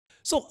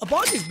So a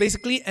bond is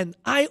basically an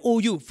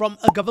IOU from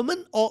a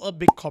government or a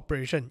big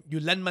corporation. You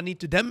lend money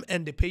to them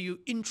and they pay you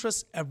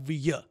interest every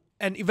year.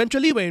 And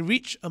eventually when you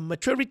reach a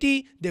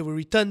maturity, they will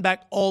return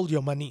back all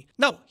your money.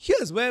 Now,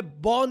 here's where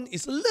bond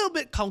is a little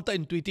bit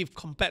counterintuitive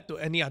compared to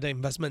any other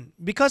investment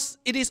because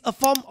it is a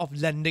form of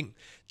lending.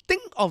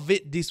 Think of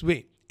it this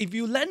way. If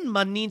you lend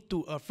money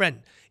to a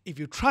friend, if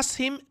you trust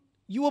him,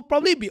 you will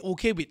probably be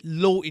okay with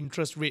low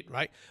interest rate,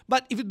 right?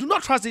 But if you do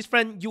not trust this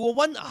friend, you will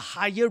want a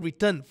higher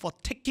return for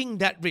taking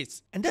that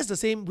risk. And that's the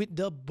same with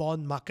the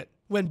bond market.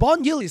 When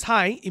bond yield is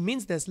high, it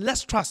means there's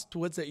less trust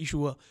towards the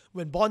issuer.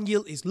 When bond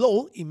yield is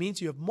low, it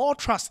means you have more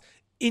trust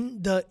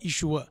in the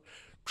issuer.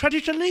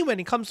 Traditionally, when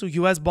it comes to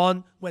US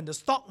bond, when the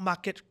stock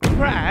market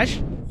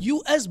crash,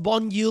 US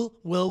bond yield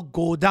will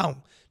go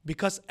down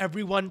because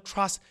everyone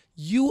trusts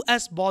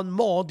US bond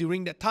more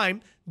during that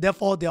time.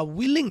 Therefore, they are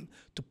willing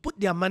to put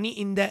their money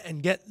in there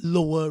and get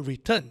lower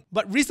return.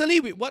 But recently,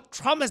 with what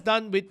Trump has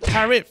done with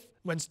tariff,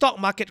 when stock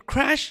market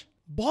crashed,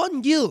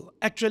 bond yield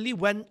actually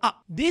went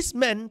up. This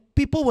meant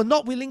people were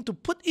not willing to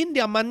put in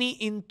their money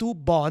into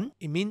bond.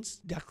 It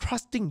means they are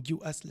trusting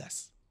US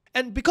less.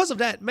 And because of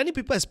that, many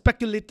people have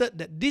speculated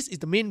that this is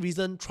the main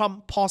reason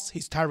Trump paused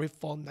his tariff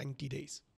for 90 days.